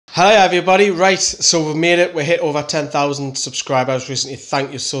Hi everybody, right, so we've made it, we hit over 10,000 subscribers recently.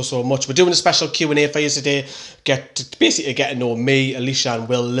 Thank you so much. We're doing a special Q&A for you today, basically get to know me, Alicia and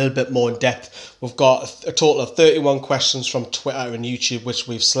Will a little bit more in depth. We've got a total of 31 questions from Twitter and YouTube which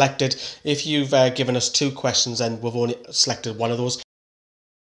we've selected. If you've given us 2 questions, then we've only selected one of those.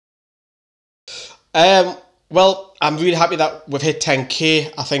 Well, I'm really happy that we've hit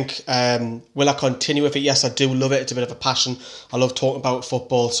 10k. I think, will I continue with it? Yes, I do love it. It's a bit of a passion. I love talking about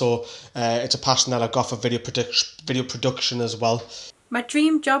football, so it's a passion that I've got for video production as well. My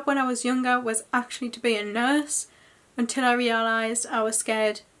dream job when I was younger was actually to be a nurse, until I realised I was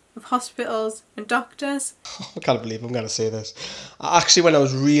scared of hospitals and doctors. I can't believe I'm going to say this. Actually, when I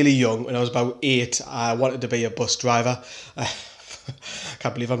was really young, when I was about 8, I wanted to be a bus driver.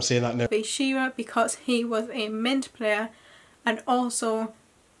 Can't believe I'm saying that now. Be Shearer because he was a mint player, and also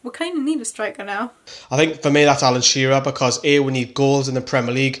we kind of need a striker now. I think for me that's Alan Shearer because A, we need goals in the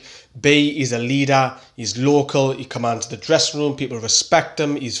Premier League. B, he's a leader, he's local, he commands the dressing room, people respect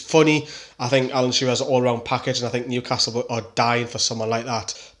him, he's funny. I think Alan Shearer has an all-round package, and I think Newcastle are dying for someone like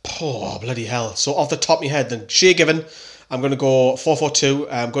that. Oh, bloody hell. So off the top of my head then, Shay Given, I'm going to go 4-4-2.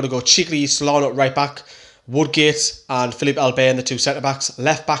 I'm going to go cheekily Solano at right back, Woodgate and Philippe Albert in the 2 centre-backs.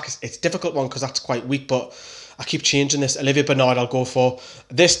 Left back, it's a difficult one because that's quite weak, but I keep changing this. Olivier Bernard I'll go for.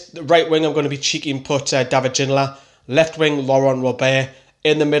 This right wing I'm going to be cheeky and put David Ginola. Left wing Laurent Robert.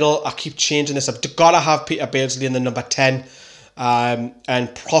 In the middle I keep changing this. I've got to have Peter Beardsley in the number 10.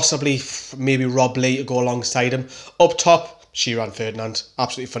 And possibly maybe Rob Lee to go alongside him. Up top, Shearer and Ferdinand.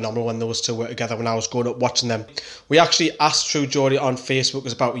 Absolutely phenomenal when those two were together when I was growing up watching them. We actually asked True Geordie on Facebook, it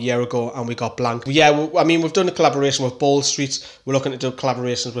was about a year ago, and we got blank. Yeah, I mean, we've done a collaboration with Ball Street. We're looking to do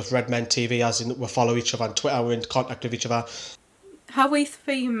collaborations with Red Men TV, as in we follow each other on Twitter, we're in contact with each other. How we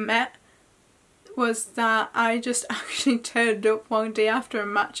 3 met was that I just actually turned up one day after a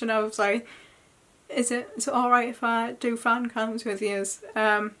match and I was like, is it alright if I do fan cams with you?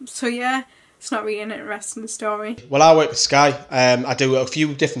 So yeah. It's not really an interesting story. Well, I work at Sky. I do a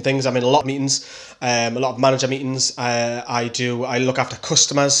few different things. I'm in a lot of meetings, a lot of manager meetings. I look after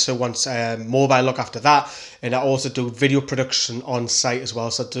customers, so once mobile, I look after that. And I also do video production on site as well,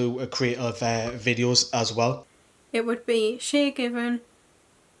 so I do creative videos as well. It would be Shay Given,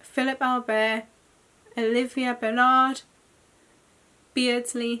 Philippe Albert, Olivier Bernard,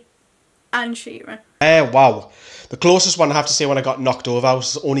 Beardsley and Shearer. Wow. The closest one I have to say when I got knocked over, I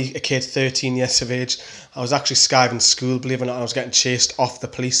was only a kid, 13 years of age. I was actually skiving school, believe it or not. I was getting chased off the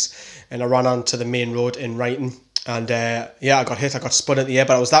police and I ran onto the main road in Wrighton. And yeah, I got hit, I got spun in the air,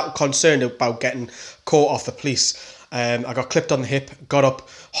 but I was that concerned about getting caught off the police. I got clipped on the hip, got up,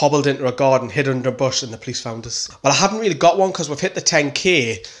 hobbled into a garden, hid under a bush, and the police found us. Well, I haven't really got one because we've hit the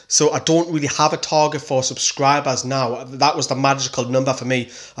 10k, so I don't really have a target for subscribers now. That was the magical number for me.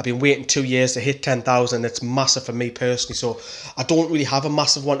 I've been waiting 2 years to hit 10,000. It's massive for me personally, so I don't really have a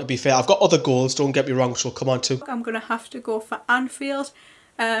massive one, to be fair. I've got other goals, don't get me wrong, so come on to. I'm going to have to go for Anfield.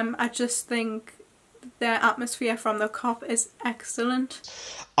 I just think their atmosphere from the Kop is excellent.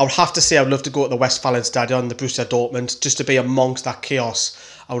 I would have to say I'd love to go to the Westfalenstadion, the Borussia Dortmund, just to be amongst that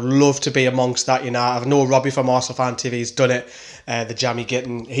chaos. I would love to be amongst that, you know. I know Robbie from Arsenal Fan TV has done it, the Jammy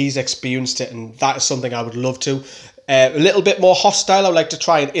Gittin, he's experienced it, and that is something I would love to. A little bit more hostile, I would like to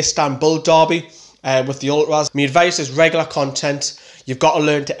try an Istanbul derby with the Ultras. My advice is regular content. You've got to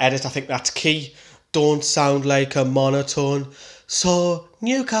learn to edit, I think that's key. Don't sound like a monotone. So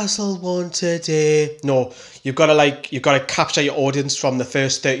Newcastle won today. No, you've got to capture your audience from the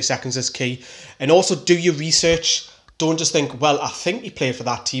first 30 seconds is key. And also do your research. Don't just think, well, I think he played for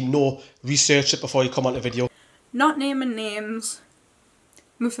that team. No, research it before you come on the video. Not naming names,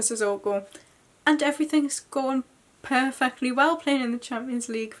 Musa Sissoko, and everything's going perfectly well playing in the Champions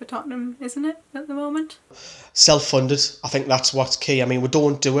League for Tottenham, isn't it, at the moment? Self-funded, I think that's what's key. I mean, we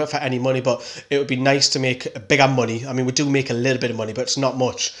don't do it for any money, but it would be nice to make bigger money. I mean, we do make a little bit of money, but it's not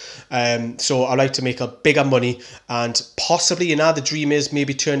much. So I like to make a bigger money, and possibly, you know, the dream is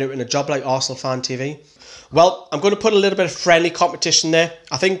maybe turn it into a job like Arsenal Fan TV. Well, I'm going to put a little bit of friendly competition there.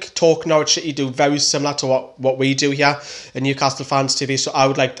 I think Talk Norwich City do very similar to what we do here in Newcastle Fans TV. So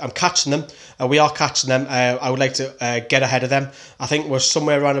I'm catching them. We are catching them. I would like to get ahead of them. I think we're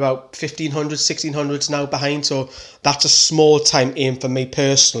somewhere around about 1,500, 1,600 now behind. So that's a small time aim for me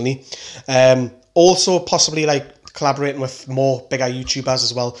personally. Also, possibly like collaborating with more bigger YouTubers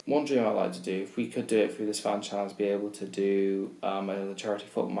as well. One dream I'd like to do, if we could do it through this fan channel, is be able to do another charity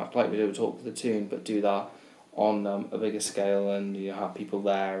football match like we do with Talk to the Toon, but do that on a bigger scale, and you have people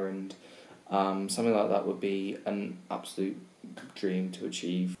there, and something like that would be an absolute dream to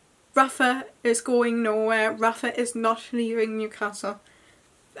achieve. Rafa is going nowhere. Rafa is not leaving Newcastle.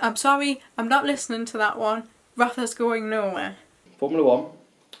 I'm sorry, I'm not listening to that one. Rafa's going nowhere. Formula 1,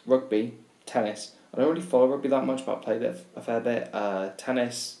 rugby, tennis. I don't really follow rugby that much, but I played it a fair bit.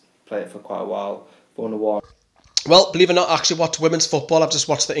 Tennis, played it for quite a while. Formula 1. Well, believe it or not, I actually watched women's football. I've just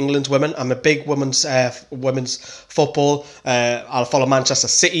watched the England women. I'm a big women's football. I'll follow Manchester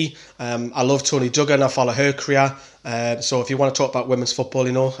City. I love Tony Duggan. I follow her career. So if you want to talk about women's football,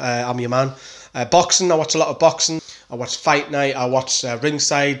 you know, I'm your man. Boxing, I watch a lot of boxing. I watch Fight Night. I watch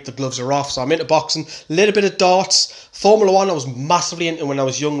Ringside. The gloves are off, so I'm into boxing. A little bit of darts. Formula 1, I was massively into when I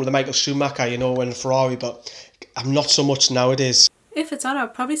was young with the Michael Schumacher, you know, in Ferrari, but I'm not so much nowadays. If it's on,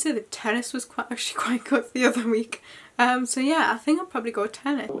 I'd probably say that tennis was actually quite good the other week. So yeah, I think I'll probably go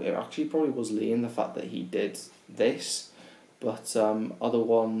tennis. It actually probably was Liam, the fact that he did this, but other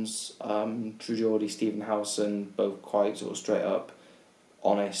ones, Drew Geordie, Stephen Howson, both quite sort of straight up,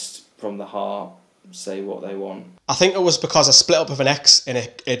 honest, from the heart, say what they want. I think it was because I split up with an ex and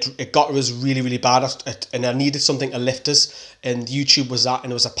it got us really, really bad and I needed something to lift us, and YouTube was that,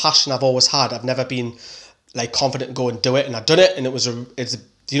 and it was a passion I've always had. I've never been like confident to go and do it, and I've done it, and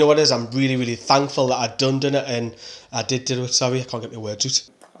do you know what it is? I'm really, really thankful that I'd done it, and I did do it. Sorry, I can't get my words out.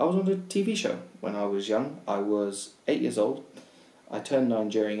 I was on a TV show when I was young. I was 8 years old. I turned 9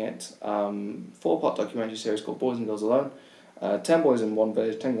 during it. 4-part documentary series called Boys and Girls Alone. 10 boys in one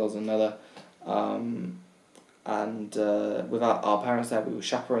village, 10 girls in another. And without our parents there, we were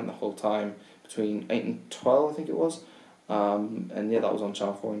chaperoned the whole time between 8 and 12, I think it was. And yeah, that was on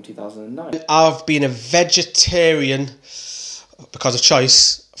Channel 4 in 2009. I've been a vegetarian because of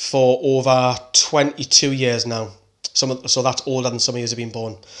choice for over 22 years now. So that's older than some of you have been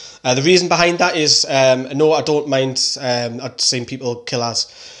born. The reason behind that is, no, I don't mind. I've seen people kill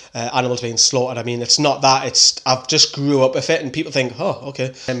as animals being slaughtered. I mean, it's not that. I've just grew up with it, and people think, oh,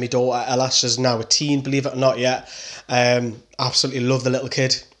 okay. And my daughter Ella, she's now a teen, believe it or not yet. Absolutely love the little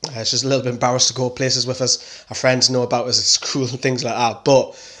kid. She's a little bit embarrassed to go places with us. Her friends know about us at school and things like that.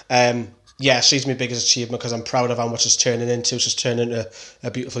 But yeah, she's my biggest achievement because I'm proud of how much she's turning into. She's turning into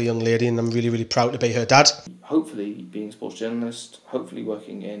a beautiful young lady, and I'm really, really proud to be her dad. Hopefully being a sports journalist, hopefully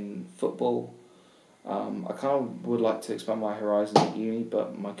working in football. I kind of would like to expand my horizons at uni,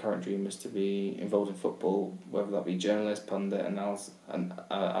 but my current dream is to be involved in football, whether that be journalist, pundit,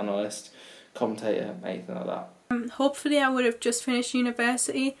 analyst, commentator, anything like that. Hopefully I would have just finished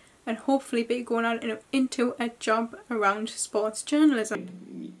university and hopefully be going on into a job around sports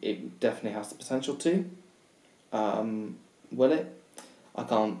journalism. It definitely has the potential to. Will it? I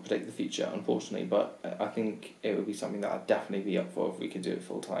can't predict the future, unfortunately, but I think it would be something that I'd definitely be up for if we could do it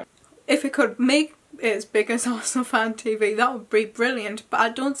full time. If it could make it as big as Arsenal Fan TV, that would be brilliant, but I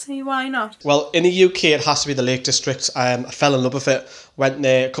don't see why not. Well, in the UK, it has to be the Lake District. I fell in love with it. Went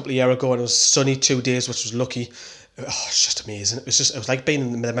there a couple of years ago, and it was sunny 2 days, which was lucky. Oh, it's just amazing. It was like being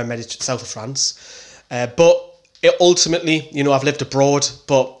in the south of France. But ultimately, you know, I've lived abroad,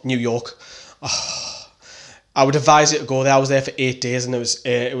 but New York. Oh, I would advise you to go there. I was there for 8 days, and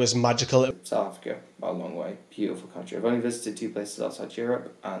it was magical. South Africa, a long way, beautiful country. I've only visited 2 places outside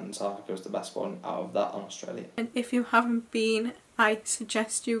Europe, and South Africa was the best one out of that, and Australia. And if you haven't been, I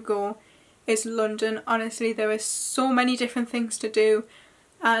suggest you go. Is London. Honestly, there are so many different things to do,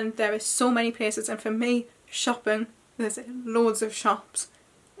 and there are so many places. And for me, shopping, there's loads of shops.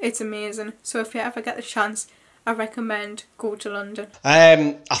 It's amazing. So if you ever get the chance, I recommend go to London.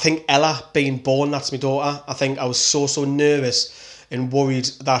 I think Ella being born, that's my daughter. I think I was so nervous and worried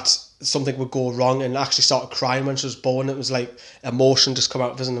that something would go wrong, and actually started crying when she was born. It was like emotion just come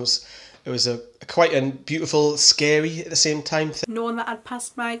out of us, and it was a quite a beautiful, scary at the same time thing. Knowing that I'd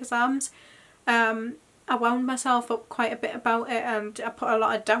passed my exams, I wound myself up quite a bit about it, and I put a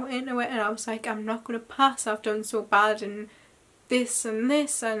lot of doubt into it, and I was like, I'm not going to pass, I've done so bad and this,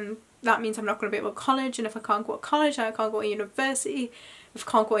 and that means I'm not going to be able to college, and if I can't go to college, I can't go to university. If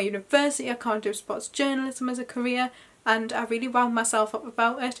I can't go to university, I can't do sports journalism as a career, and I really wound myself up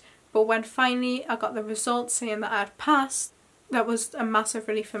about it. But when finally I got the results saying that I'd passed, that was a massive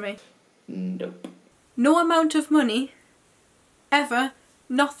relief for me. Nope. No amount of money, ever,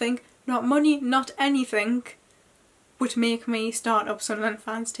 nothing, not money, not anything, would make me start up Sunderland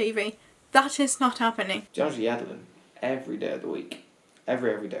Fans TV. That is not happening. John's Yadlin, every day of the week.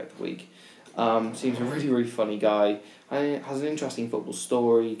 Every day of the week. Seems a really, really funny guy. And has an interesting football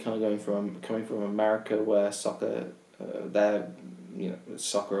story, kind of coming from America, where soccer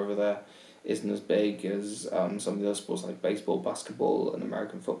soccer over there isn't as big as some of the other sports like baseball, basketball, and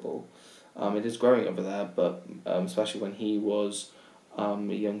American football. It is growing over there, but especially when he was a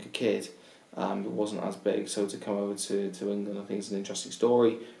younger kid, it wasn't as big. So to come over to England, I think is an interesting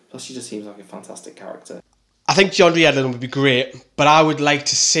story. Plus, he just seems like a fantastic character. I think DeAndre Edlin would be great, but I would like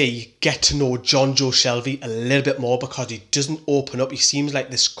to get to know John Joe Shelby a little bit more, because he doesn't open up. He seems like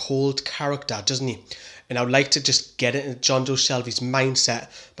this cold character, doesn't he? And I would like to just get into John Joe Shelby's mindset,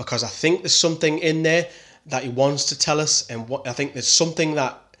 because I think there's something in there that he wants to tell us, and I think there's something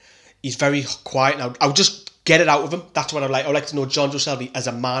that he's very quiet. And I would just get it out of him. That's what I'd like. I'd like to know John Joe Shelby as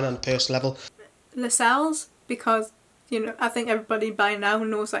a man on a personal level. Lascelles, because, you know, I think everybody by now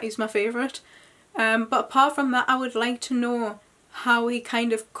knows that he's my favourite. But apart from that, I would like to know how he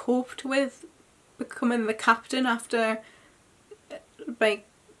kind of coped with becoming the captain after, like,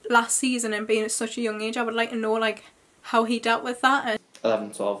 last season and being at such a young age. I would like to know, like, how he dealt with that.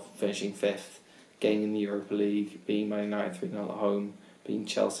 11-12, finishing 5th, getting in the Europa League, beating Man United 3-0 at home, beating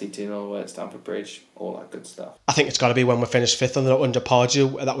Chelsea 2-0 away at Stamford Bridge, all that good stuff. I think it's got to be when we finished 5th under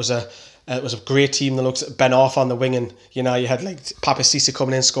Pardew. That was it was a great team that looks at Ben Arfa on the wing, and you know, you had like Papa Cisse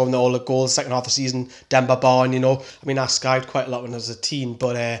coming in, scoring all the goals second half of the season, Demba Ba, and you know, I mean, I skied quite a lot when I was a teen,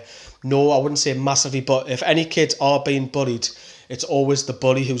 but no, I wouldn't say massively, but if any kids are being bullied, it's always the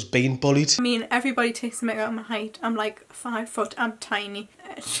bully who's being bullied. I mean, everybody takes the mick out of my height. I'm like 5 foot, I'm tiny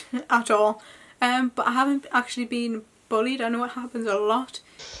at all. But I haven't actually been bullied. I know it happens a lot.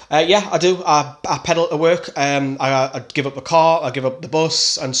 Yeah, I do. I pedal to work. I give up the car, I give up the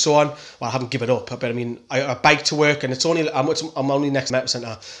bus, and so on. Well, I haven't given up, but I mean, I bike to work, and it's only I'm only next to Metro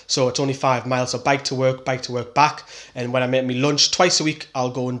Centre, so it's only 5 miles. So bike to work back, and when I make my lunch twice a week, I'll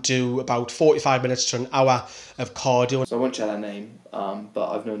go and do about 45 minutes to an hour of cardio. So I won't share their name,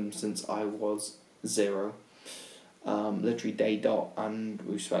 but I've known them since I was 0. Literally day dot, and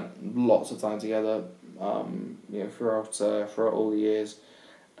we've spent lots of time together, you know, throughout all the years,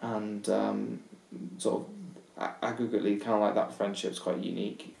 and sort of aggregately kind of like that friendship's quite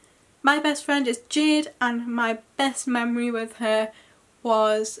unique. My best friend is Jade, and my best memory with her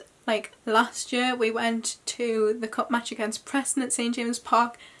was like last year. We went to the cup match against Preston at St James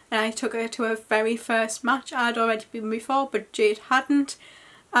Park, and I took her to her very first match. I'd already been before, but Jade hadn't.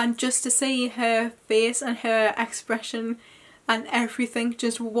 And just to see her face and her expression and everything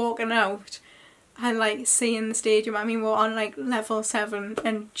just walking out and like seeing the stadium. I mean, we're on like level 7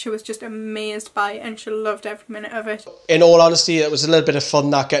 and she was just amazed by it and she loved every minute of it. In all honesty, it was a little bit of fun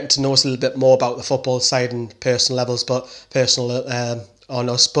that getting to know us a little bit more about the football side and personal levels, but personal on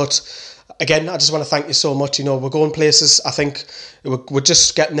us. But again, I just want to thank you so much. You know, we're going places. I think we're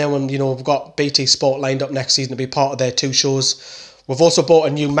just getting there when, you know, we've got BT Sport lined up next season to be part of their 2 shows. We've also bought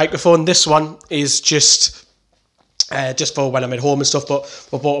a new microphone. This one is just for when I'm at home and stuff, but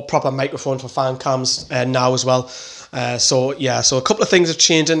we bought a proper microphone for fan cams now as well. So yeah, so a couple of things have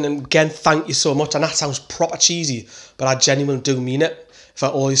changed, and again, thank you so much. And that sounds proper cheesy, but I genuinely do mean it for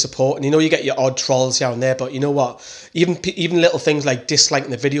all your support. And you know, you get your odd trolls here and there, but you know what? Even little things like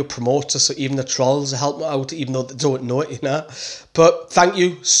disliking the video promotes us, so even the trolls help out, even though they don't know it, you know. But thank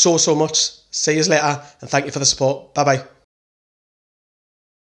you so much. See you later, and thank you for the support. Bye bye.